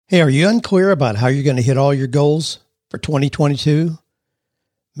Hey, are you unclear about how you're going to hit all your goals for 2022?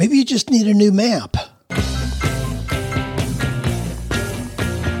 Maybe you just need a new map.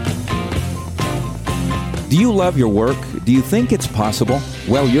 Do you love your work? Do you think it's possible?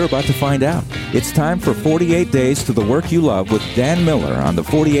 Well, you're about to find out. It's time for 48 Days to the Work You Love with Dan Miller on the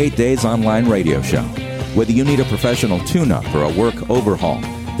 48 Days Online Radio Show. Whether you need a professional tune-up or a work overhaul,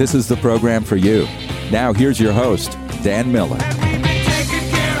 this is the program for you. Now, here's your host, Dan Miller.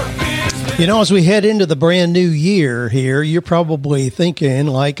 You know, as we head into the brand new year here, you're probably thinking,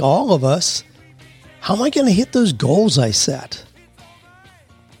 like all of us, how am I going to hit those goals I set?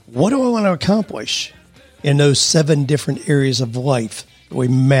 What do I want to accomplish in those 7 different areas of life that we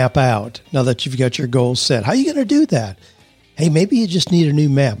map out now that you've got your goals set? How are you going to do that? Hey, maybe you just need a new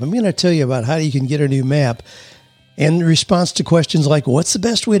map. I'm going to tell you about how you can get a new map in response to questions like, what's the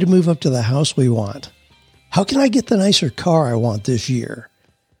best way to move up to the house we want? How can I get the nicer car I want this year?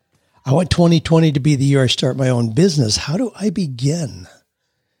 I want 2020 to be the year I start my own business. How do I begin?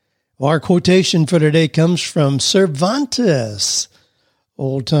 Well, our quotation for today comes from Cervantes,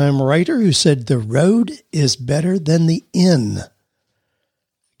 old-time writer who said, the road is better than the inn.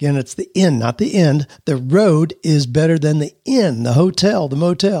 Again, it's the inn, not the end. The road is better than the inn, the hotel, the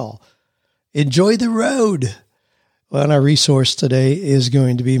motel. Enjoy the road. Well, and our resource today is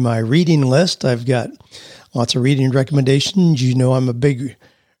going to be my reading list. I've got lots of reading recommendations. You know I'm a big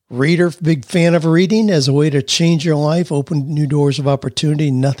reader, big fan of reading as a way to change your life, open new doors of opportunity.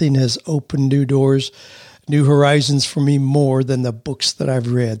 Nothing has opened new doors, new horizons for me more than the books that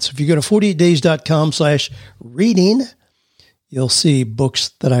I've read. So if you go to 48days.com/reading, you'll see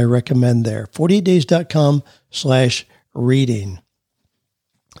books that I recommend there. 48days.com/reading.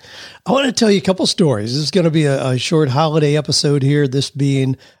 I want to tell you a couple stories. This is going to be a short holiday episode here. This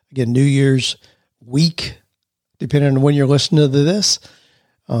being, again, New Year's week, depending on when you're listening to this.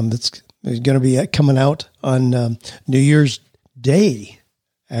 That's going to be coming out on New Year's Day,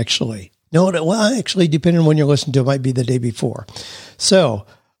 actually. No, well, actually, depending on when you're listening to it, might be the day before. So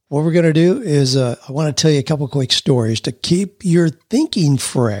what we're going to do is I want to tell you a couple quick stories to keep your thinking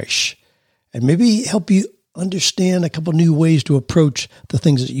fresh and maybe help you understand a couple new ways to approach the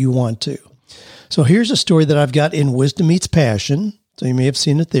things that you want to. So here's a story that I've got in Wisdom Meets Passion. So you may have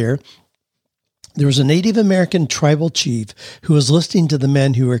seen it there. There was a Native American tribal chief who was listening to the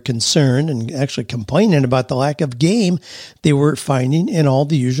men who were concerned and actually complaining about the lack of game they were finding in all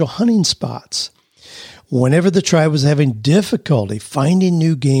the usual hunting spots. Whenever the tribe was having difficulty finding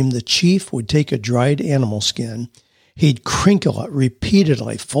new game, the chief would take a dried animal skin. He'd crinkle it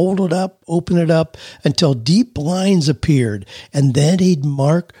repeatedly, fold it up, open it up until deep lines appeared, and then he'd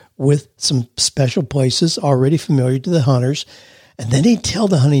mark with some special places already familiar to the hunters. And then he'd tell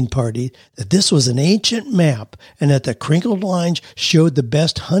the hunting party that this was an ancient map and that the crinkled lines showed the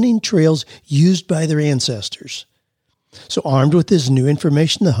best hunting trails used by their ancestors. So armed with this new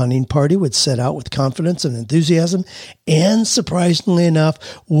information, the hunting party would set out with confidence and enthusiasm and, surprisingly enough,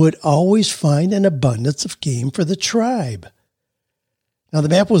 would always find an abundance of game for the tribe. Now, the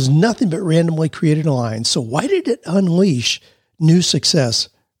map was nothing but randomly created lines, so why did it unleash new success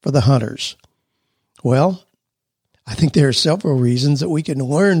for the hunters? Well, I think there are several reasons that we can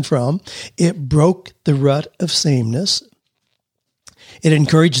learn from. It broke the rut of sameness. It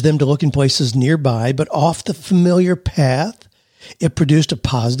encouraged them to look in places nearby, but off the familiar path. It produced a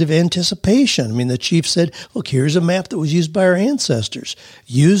positive anticipation. I mean, the chief said, look, here's a map that was used by our ancestors.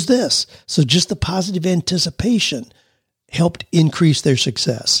 Use this. So just the positive anticipation helped increase their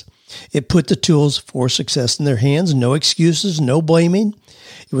success. It put the tools for success in their hands. No excuses, no blaming.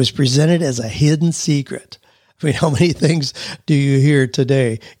 It was presented as a hidden secret. I mean, how many things do you hear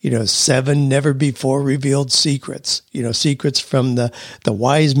today? 7 never before revealed secrets. Secrets from the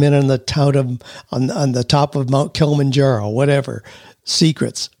wise men on the top of Mount Kilimanjaro, whatever.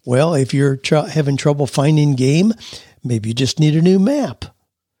 Secrets. Well, if you're having trouble finding game, maybe you just need a new map.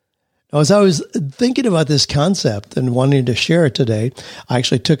 Now, as I was thinking about this concept and wanting to share it today, I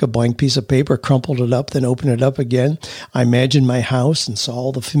actually took a blank piece of paper, crumpled it up, then opened it up again. I imagined my house and saw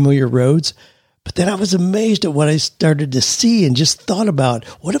all the familiar roads. But then I was amazed at what I started to see and just thought about,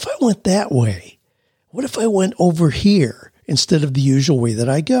 what if I went that way? What if I went over here instead of the usual way that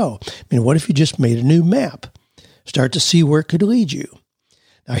I go? I mean, what if you just made a new map? Start to see where it could lead you.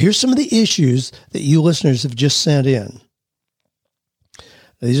 Now, here's some of the issues that you listeners have just sent in.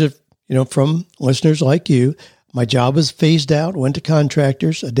 These are, from listeners like you. My job was phased out, went to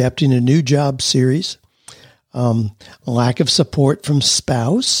contractors, adapting a new job series. Lack of support from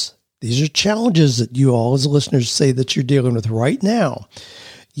spouse. These are challenges that you all as listeners say that you're dealing with right now.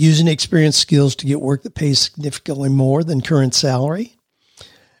 Using experienced skills to get work that pays significantly more than current salary.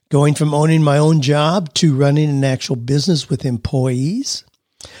 Going from owning my own job to running an actual business with employees.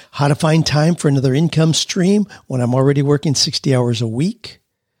 How to find time for another income stream when I'm already working 60 hours a week.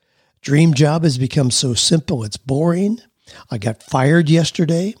 Dream job has become so simple, it's boring. I got fired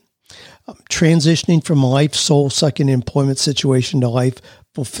yesterday. I'm transitioning from a life soul-sucking employment situation to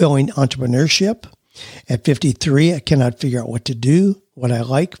life-fulfilling entrepreneurship. At 53, I cannot figure out what to do, what I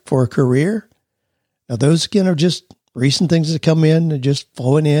like for a career. Now, those, again, are just recent things that come in and just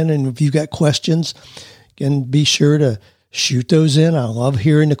flowing in. And if you've got questions, again, be sure to shoot those in. I love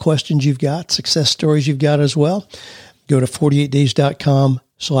hearing the questions you've got, success stories you've got as well. Go to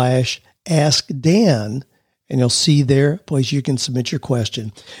 48days.com/askdan, and you'll see there a place you can submit your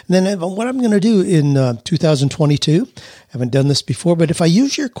question. And then what I'm going to do in 2022, I haven't done this before, but if I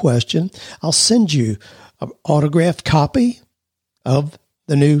use your question, I'll send you an autographed copy of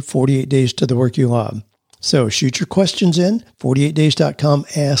the new 48 Days to the Work You Love. So shoot your questions in,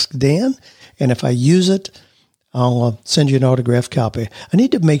 48days.com/askdan, and if I use it, I'll send you an autographed copy. I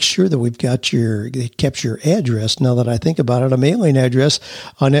need to make sure that we've got kept your address. Now that I think about it, a mailing address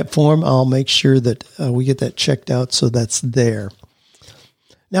on that form. I'll make sure that we get that checked out so that's there.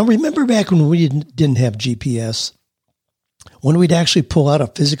 Now, remember back when we didn't have GPS, when we'd actually pull out a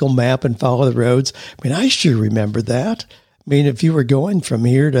physical map and follow the roads? I mean, I sure remember that. I mean, if you were going from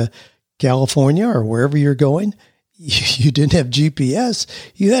here to California or wherever you're going, you didn't have GPS.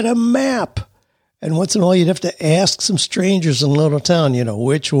 You had a map. And once in a while, you'd have to ask some strangers in a little town,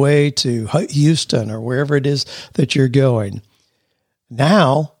 which way to Houston or wherever it is that you're going.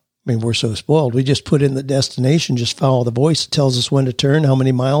 Now, I mean, we're so spoiled. We just put in the destination, just follow the voice. It tells us when to turn, how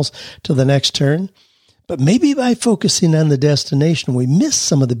many miles to the next turn. But maybe by focusing on the destination, we miss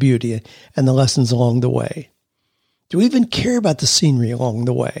some of the beauty and the lessons along the way. Do we even care about the scenery along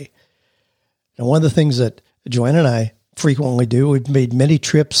the way? And one of the things that Joanne and I frequently do, we've made many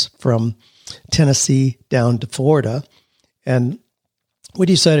trips from Tennessee down to Florida. And we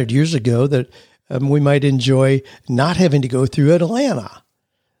decided years ago that we might enjoy not having to go through Atlanta.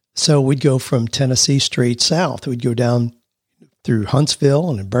 So we'd go from Tennessee straight south. We'd go down through Huntsville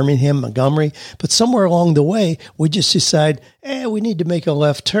and Birmingham, Montgomery. But somewhere along the way, we just decide, we need to make a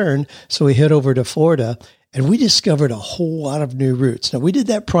left turn. So we head over to Florida. And we discovered a whole lot of new routes. Now, we did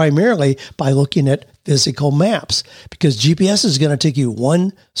that primarily by looking at physical maps, because GPS is going to take you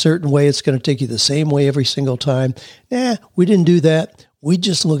one certain way. It's going to take you the same way every single time. We didn't do that. We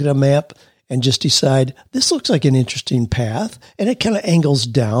just look at a map and just decide, this looks like an interesting path, and it kind of angles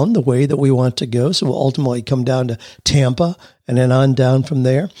down the way that we want to go. So we'll ultimately come down to Tampa and then on down from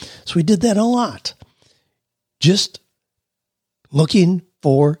there. So we did that a lot. Just looking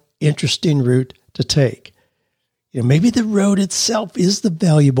for interesting route to take. Maybe the road itself is the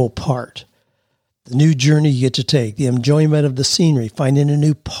valuable part. The new journey you get to take, the enjoyment of the scenery, finding a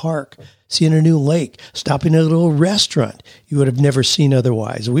new park, seeing a new lake, stopping at a little restaurant you would have never seen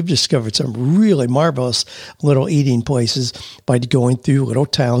otherwise. We've discovered some really marvelous little eating places by going through little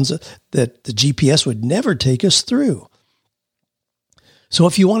towns that the GPS would never take us through. So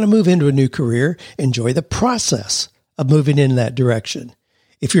if you want to move into a new career, enjoy the process of moving in that direction.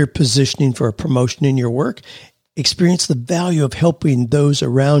 If you're positioning for a promotion in your work, experience the value of helping those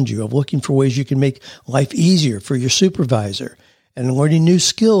around you, of looking for ways you can make life easier for your supervisor, and learning new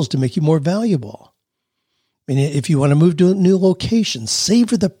skills to make you more valuable. I mean, if you want to move to a new location,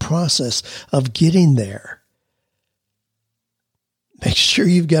 savor the process of getting there. Make sure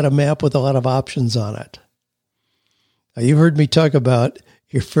you've got a map with a lot of options on it. Now, you've heard me talk about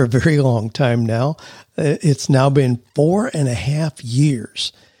here for a very long time now. It's now been 4.5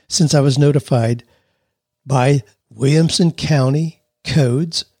 years since I was notified by Williamson County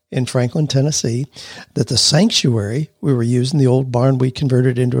Codes in Franklin, Tennessee, that the sanctuary we were using, the old barn we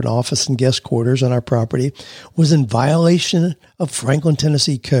converted into an office and guest quarters on our property, was in violation of Franklin,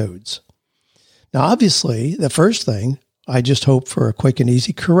 Tennessee codes. Now, obviously, the first thing, I just hoped for a quick and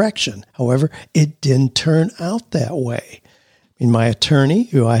easy correction. However, it didn't turn out that way. I mean, my attorney,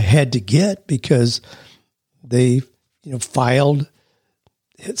 who I had to get because they, filed.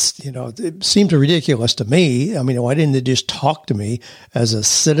 It seemed ridiculous to me. I mean, why didn't they just talk to me as a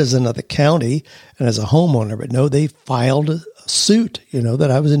citizen of the county and as a homeowner? But no, they filed a suit,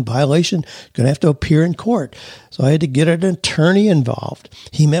 that I was in violation, going to have to appear in court. So I had to get an attorney involved.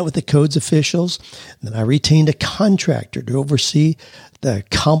 He met with the codes officials, and then I retained a contractor to oversee the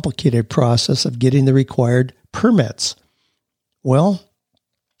complicated process of getting the required permits. Well,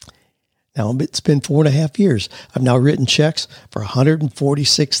 now, it's been 4.5 years. I've now written checks for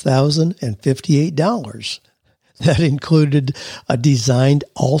 $146,058. That included a designed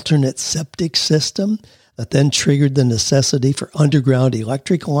alternate septic system, That then triggered the necessity for underground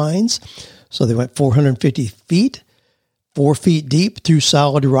electric lines. So they went 450 feet, 4 feet deep through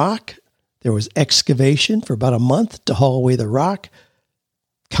solid rock. There was excavation for about a month to haul away the rock.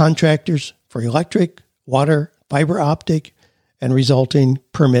 Contractors for electric, water, fiber optic, and resulting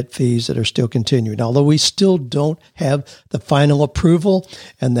permit fees that are still continuing. Although we still don't have the final approval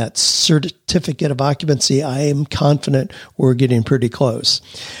and that certificate of occupancy, I am confident we're getting pretty close.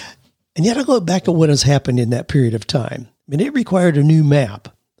 And yet I look back at what has happened in that period of time. I mean, it required a new map.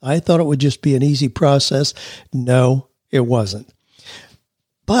 I thought it would just be an easy process. No, it wasn't.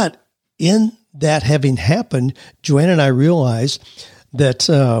 But in that having happened, Joanne and I realized that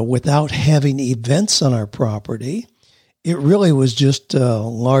without having events on our property, it really was just a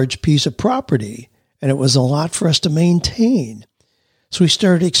large piece of property, and it was a lot for us to maintain. So we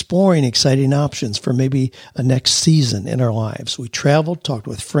started exploring exciting options for maybe a next season in our lives. We traveled, talked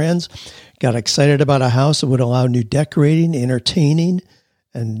with friends, got excited about a house that would allow new decorating, entertaining,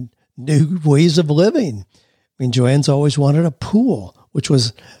 and new ways of living. I mean, Joanne's always wanted a pool, which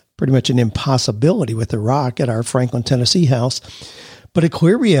was pretty much an impossibility with the rock at our Franklin, Tennessee house, but a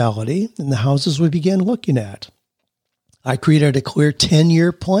clear reality in the houses we began looking at. I created a clear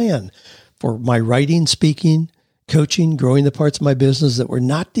 10-year plan for my writing, speaking, coaching, growing the parts of my business that were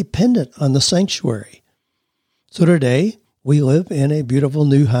not dependent on the sanctuary. So today, we live in a beautiful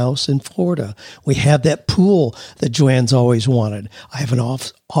new house in Florida. We have that pool that Joanne's always wanted. I have an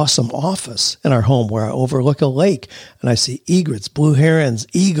awesome office in our home where I overlook a lake and I see egrets, blue herons,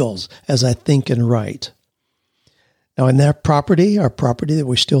 eagles as I think and write. Now, in that property, our property that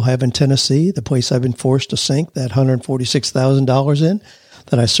we still have in Tennessee, the place I've been forced to sink that $146,000 in,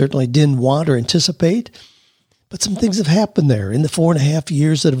 that I certainly didn't want or anticipate, but some things have happened there. In the 4.5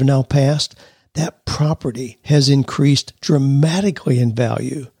 years that have now passed, that property has increased dramatically in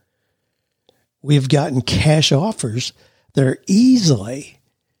value. We've gotten cash offers that are easily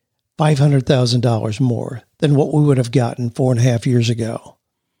 $500,000 more than what we would have gotten 4.5 years ago.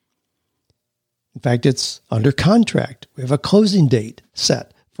 In fact, it's under contract. We have a closing date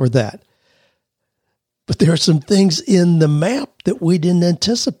set for that. But there are some things in the map that we didn't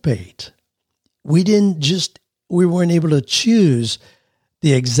anticipate. We weren't able to choose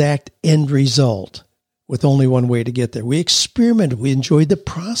the exact end result with only one way to get there. We experimented. We enjoyed the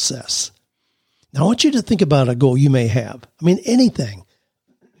process. Now, I want you to think about a goal you may have. I mean, anything.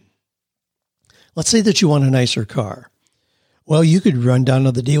 Let's say that you want a nicer car. Well, you could run down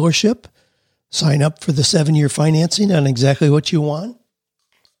to the dealership, sign up for the 7-year financing on exactly what you want.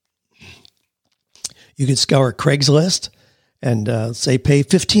 You could scour Craigslist and say pay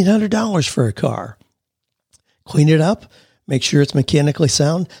 $1,500 for a car. Clean it up, make sure it's mechanically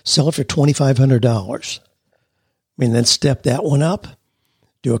sound, sell it for $2,500. I mean, then step that one up,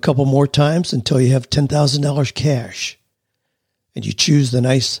 do a couple more times until you have $10,000 cash. And you choose the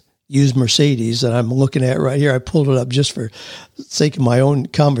nice used Mercedes that I'm looking at right here. I pulled it up just for the sake of my own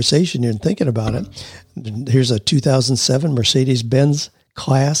conversation here and thinking about it. Here's a 2007 Mercedes-Benz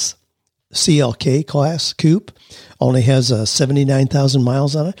class, CLK class coupe. Only has 79,000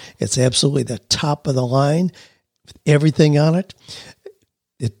 miles on it. It's absolutely the top of the line, with everything on it.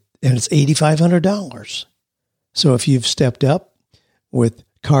 And it's $8,500. So if you've stepped up with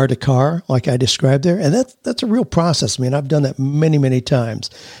car to car, like I described there, and that's a real process. I mean, I've done that many, many times.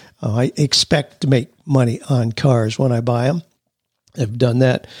 I expect to make money on cars when I buy them. I've done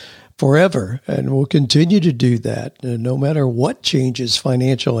that forever and will continue to do that no matter what changes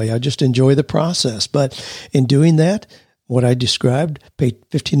financially. I just enjoy the process. But in doing that, what I described, pay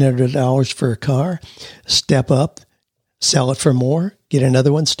 $1,500 for a car, step up, sell it for more, get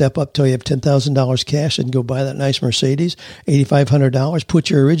another one, step up till you have $10,000 cash and go buy that nice Mercedes, $8,500, put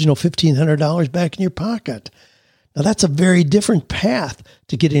your original $1,500 back in your pocket. Now, that's a very different path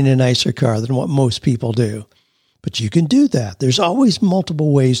to getting a nicer car than what most people do. But you can do that. There's always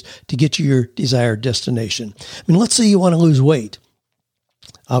multiple ways to get to your desired destination. I mean, let's say you want to lose weight.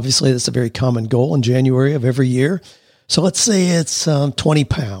 Obviously, that's a very common goal in January of every year. So let's say it's 20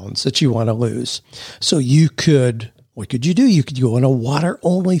 pounds that you want to lose. So what could you do? You could go on a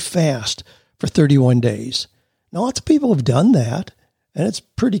water-only fast for 31 days. Now, lots of people have done that. And it's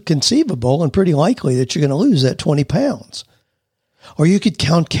pretty conceivable and pretty likely that you're going to lose that 20 pounds. Or you could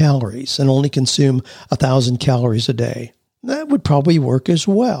count calories and only consume 1,000 calories a day. That would probably work as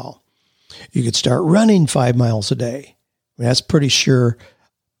well. You could start running 5 miles a day. I mean, that's pretty sure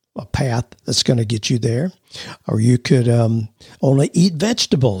a path that's going to get you there. Or you could only eat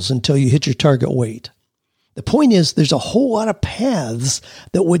vegetables until you hit your target weight. The point is, there's a whole lot of paths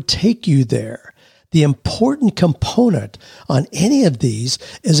that would take you there. The important component on any of these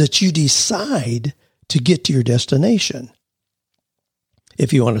is that you decide to get to your destination.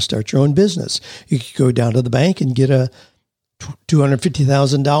 If you want to start your own business, you could go down to the bank and get a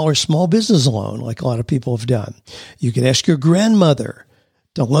 $250,000 small business loan, like a lot of people have done. You could ask your grandmother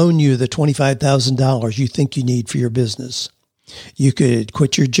to loan you the $25,000 you think you need for your business. You could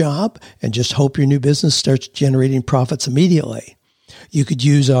quit your job and just hope your new business starts generating profits immediately. You could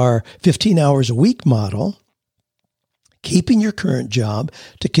use our 15 hours a week model, keeping your current job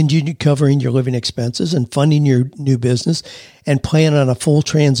to continue covering your living expenses and funding your new business, and plan on a full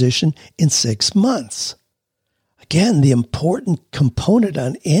transition in 6 months. Again, the important component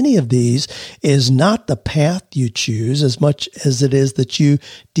on any of these is not the path you choose as much as it is that you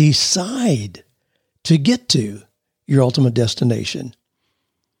decide to get to your ultimate destination.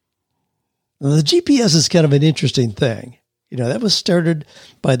 Now, the GPS is kind of an interesting thing. That was started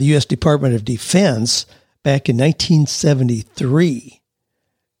by the U.S. Department of Defense back in 1973.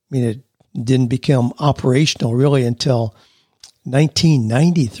 It didn't become operational really until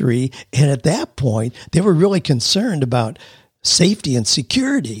 1993. And at that point, they were really concerned about safety and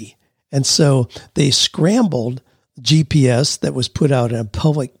security. And so they scrambled GPS that was put out in a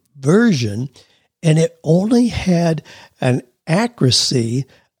public version, and it only had an accuracy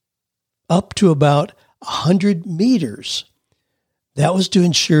up to about 100 meters. That was to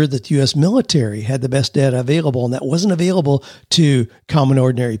ensure that the U.S. military had the best data available, and that wasn't available to common,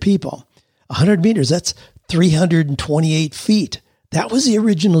 ordinary people. 100 meters, that's 328 feet. That was the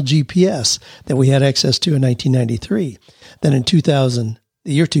original GPS that we had access to in 1993. Then in the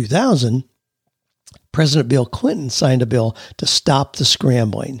year 2000, President Bill Clinton signed a bill to stop the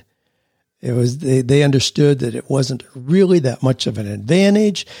scrambling. They understood that it wasn't really that much of an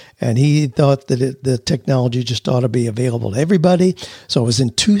advantage, and he thought that the technology just ought to be available to everybody. So it was in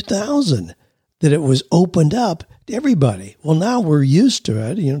 2000 that it was opened up to everybody. Well, now we're used to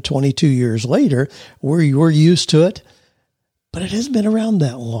it. 22 years later, we're used to it, but it hasn't been around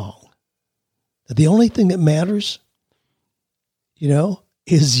that long. The only thing that matters,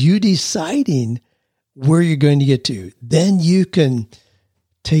 is you deciding where you're going to get to. Then you can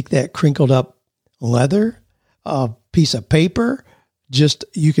take that crinkled up leather, piece of paper,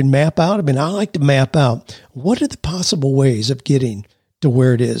 you can map out. I like to map out what are the possible ways of getting to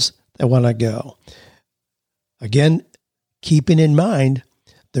where it is I want to go. Again, keeping in mind,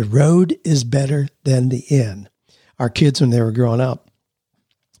 the road is better than the inn. Our kids, when they were growing up,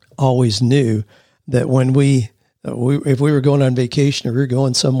 always knew that when if we were going on vacation or we were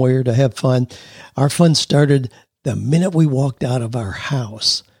going somewhere to have fun, our fun started the minute we walked out of our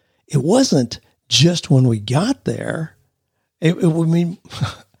house. It wasn't just when we got there. I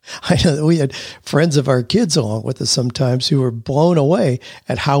know that we had friends of our kids along with us sometimes who were blown away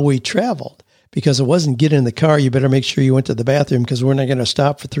at how we traveled, because it wasn't get in the car, you better make sure you went to the bathroom because we're not going to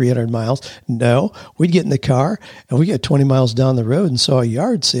stop for 300 miles. No, we'd get in the car and we got 20 miles down the road and saw a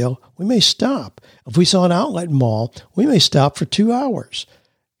yard sale. We may stop. If we saw an outlet mall, we may stop for 2 hours.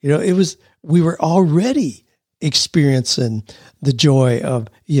 We were already experiencing the joy of,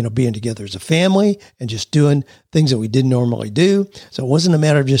 being together as a family and just doing things that we didn't normally do. So it wasn't a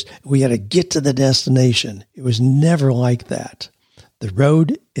matter of just, we had to get to the destination. It was never like that. The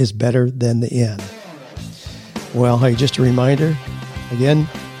road is better than the inn. Well, hey, just a reminder, again,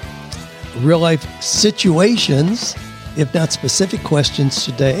 real life situations, if not specific questions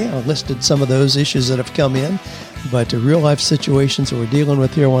today. I listed some of those issues that have come in. But the real life situations that we're dealing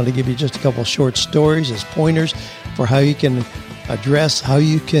with here, I wanted to give you just a couple of short stories as pointers for how you can how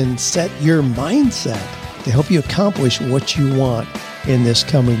you can set your mindset to help you accomplish what you want in this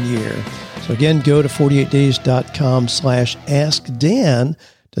coming year. So again, go to 48days.com/askdan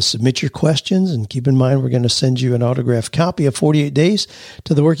to submit your questions. And keep in mind, we're going to send you an autographed copy of 48 Days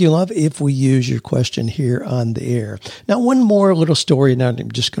to the Work You Love if we use your question here on the air. Now, one more little story, and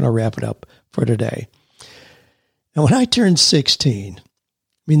I'm just going to wrap it up for today. Now, when I turned 16,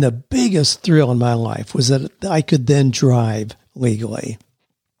 the biggest thrill in my life was that I could then drive legally.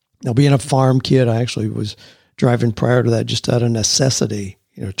 Now, being a farm kid, I actually was driving prior to that just out of necessity,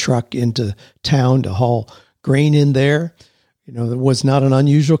 truck into town to haul grain in there. That was not an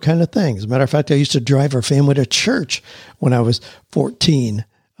unusual kind of thing. As a matter of fact, I used to drive our family to church when I was 14.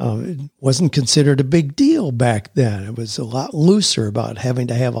 It wasn't considered a big deal back then. It was a lot looser about having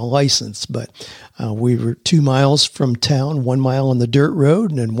to have a license, but we were 2 miles from town, 1 mile on the dirt road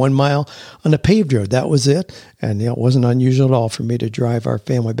and then 1 mile on a paved road. That was it. And it wasn't unusual at all for me to drive our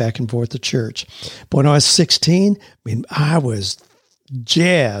family back and forth to church. But when I was 16, I was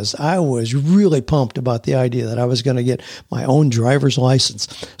jazzed. I was really pumped about the idea that I was going to get my own driver's license.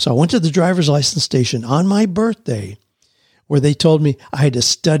 So I went to the driver's license station on my birthday, where they told me I had to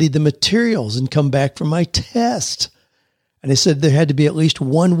study the materials and come back for my test. And they said there had to be at least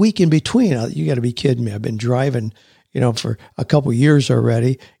 1 week in between. You got to be kidding me. I've been driving, for a couple of years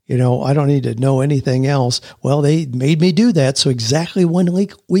already. I don't need to know anything else. Well, they made me do that. So exactly 1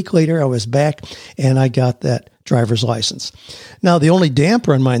 week later, I was back and I got that driver's license. Now, the only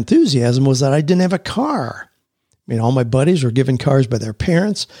damper on my enthusiasm was that I didn't have a car. All my buddies were given cars by their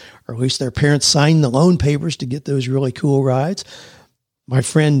parents, or at least their parents signed the loan papers to get those really cool rides. My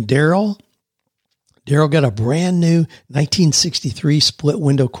friend Daryl got a brand new 1963 split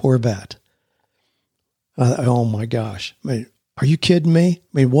window Corvette. Oh my gosh. Are you kidding me?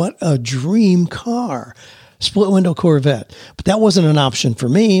 What a dream car. Split window Corvette. But that wasn't an option for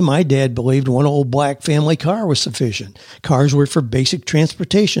me. My dad believed one old black family car was sufficient. Cars were for basic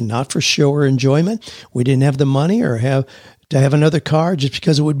transportation, not for show or enjoyment. We didn't have the money or have another car just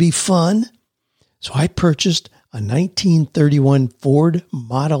because it would be fun. So I purchased a 1931 Ford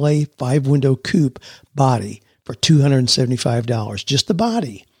Model A 5-window coupe body for $275, just the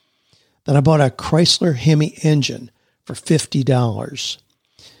body. Then I bought a Chrysler Hemi engine for $50.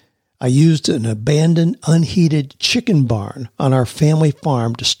 I used an abandoned, unheated chicken barn on our family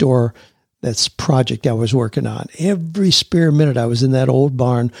farm to store this project I was working on. Every spare minute I was in that old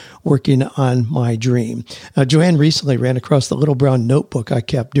barn working on my dream. Now, Joanne recently ran across the little brown notebook I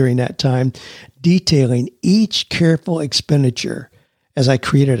kept during that time, detailing each careful expenditure as I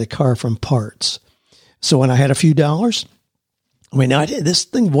created a car from parts. So when I had a few dollars, this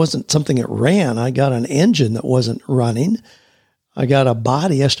thing wasn't something that ran. I got an engine that wasn't running. I got a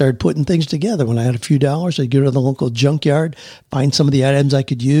body. I started putting things together. When I had a few dollars, I'd go to the local junkyard, find some of the items I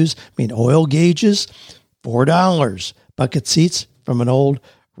could use. Oil gauges, $4. Bucket seats from an old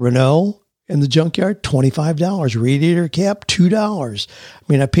Renault in the junkyard, $25. Radiator cap, $2.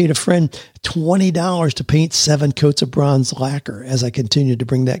 I paid a friend $20 to paint 7 coats of bronze lacquer as I continued to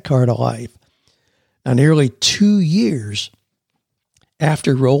bring that car to life. Now, nearly 2 years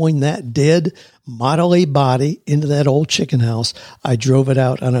after rolling that dead Model A body into that old chicken house, I drove it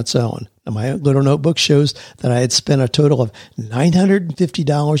out on its own. Now, my little notebook shows that I had spent a total of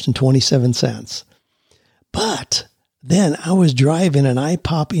 $950.27. But then I was driving an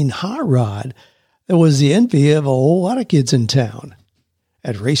eye-popping hot rod that was the envy of a whole lot of kids in town. It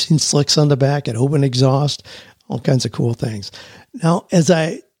had racing slicks on the back, it had open exhaust, all kinds of cool things. Now, as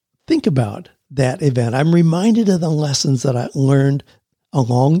I think about that event, I'm reminded of the lessons that I learned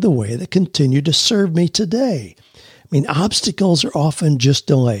along the way that continue to serve me today. Obstacles are often just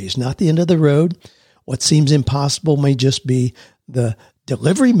delays, not the end of the road. What seems impossible may just be the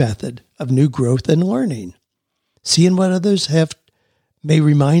delivery method of new growth and learning. Seeing what others have may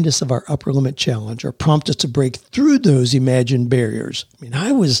remind us of our upper limit challenge or prompt us to break through those imagined barriers.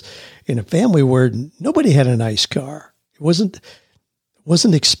 I was in a family where nobody had a nice car. It wasn't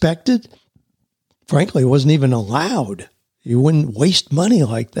expected. Frankly, it wasn't even allowed. You wouldn't waste money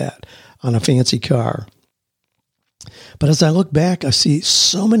like that on a fancy car. But as I look back, I see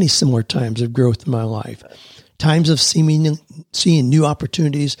so many similar times of growth in my life. Times of seeing new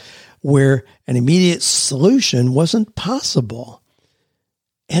opportunities where an immediate solution wasn't possible.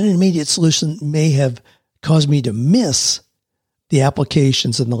 And an immediate solution may have caused me to miss the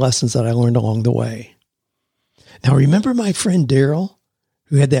applications and the lessons that I learned along the way. Now, remember my friend Daryl,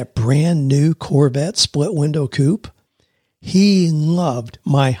 who had that brand new Corvette split window coupe? He loved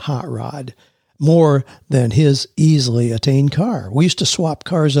my hot rod more than his easily attained car. We used to swap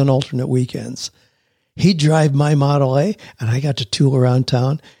cars on alternate weekends. He'd drive my Model A, and I got to tool around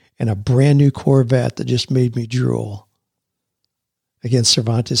town in a brand new Corvette that just made me drool. Again,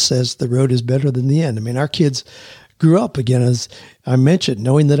 Cervantes says the road is better than the end. Our kids grew up, again, as I mentioned,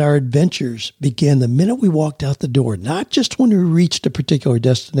 knowing that our adventures began the minute we walked out the door, not just when we reached a particular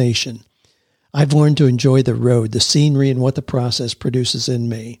destination. I've learned to enjoy the road, the scenery, and what the process produces in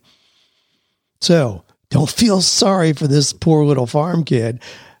me. So don't feel sorry for this poor little farm kid.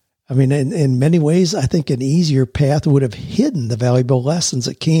 In many ways, I think an easier path would have hidden the valuable lessons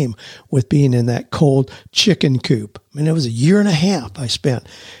that came with being in that cold chicken coop. It was 1.5 years I spent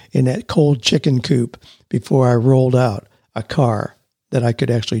in that cold chicken coop before I rolled out a car that I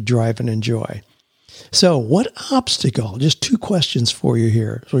could actually drive and enjoy. So what obstacle, just 2 questions for you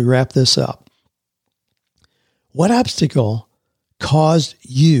here as we wrap this up. What obstacle caused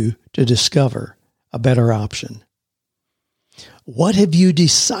you to discover a better option? What have you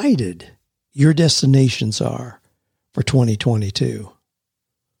decided your destinations are for 2022?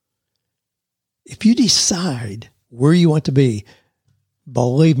 If you decide where you want to be,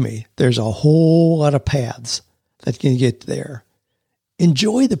 believe me, there's a whole lot of paths that can get there.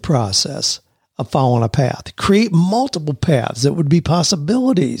 Enjoy the process of following a path. Create multiple paths that would be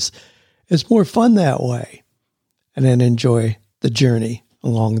possibilities. It's more fun that way. And then enjoy the journey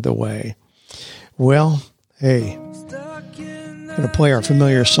along the way. Well, hey, I'm going to play our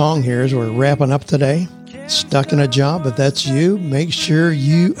familiar song here as we're wrapping up today. Stuck in a job, if that's you, make sure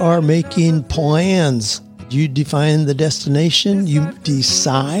you are making plans. You define the destination, you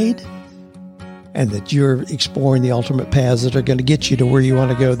decide, and that you're exploring the ultimate paths that are going to get you to where you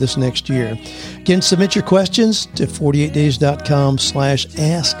want to go this next year. Again, submit your questions to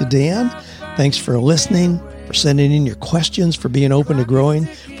 48days.com/askdan. Thanks for listening, for sending in your questions, for being open to growing,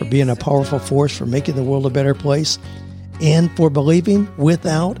 for being a powerful force, for making the world a better place, and for believing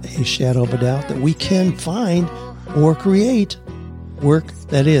without a shadow of a doubt that we can find or create work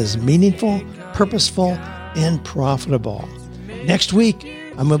that is meaningful, purposeful, and profitable. Next week,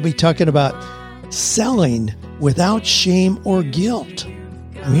 I'm going to be talking about selling without shame or guilt.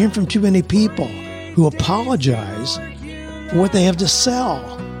 I'm hearing from too many people who apologize for what they have to sell,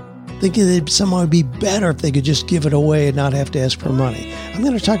 thinking that somehow would be better if they could just give it away and not have to ask for money. I'm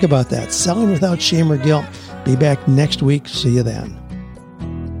going to talk about that, selling without shame or guilt. Be back next week. See you then.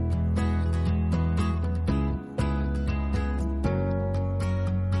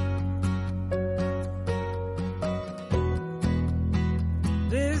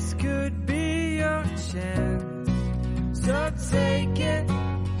 This could be your chance, so take it.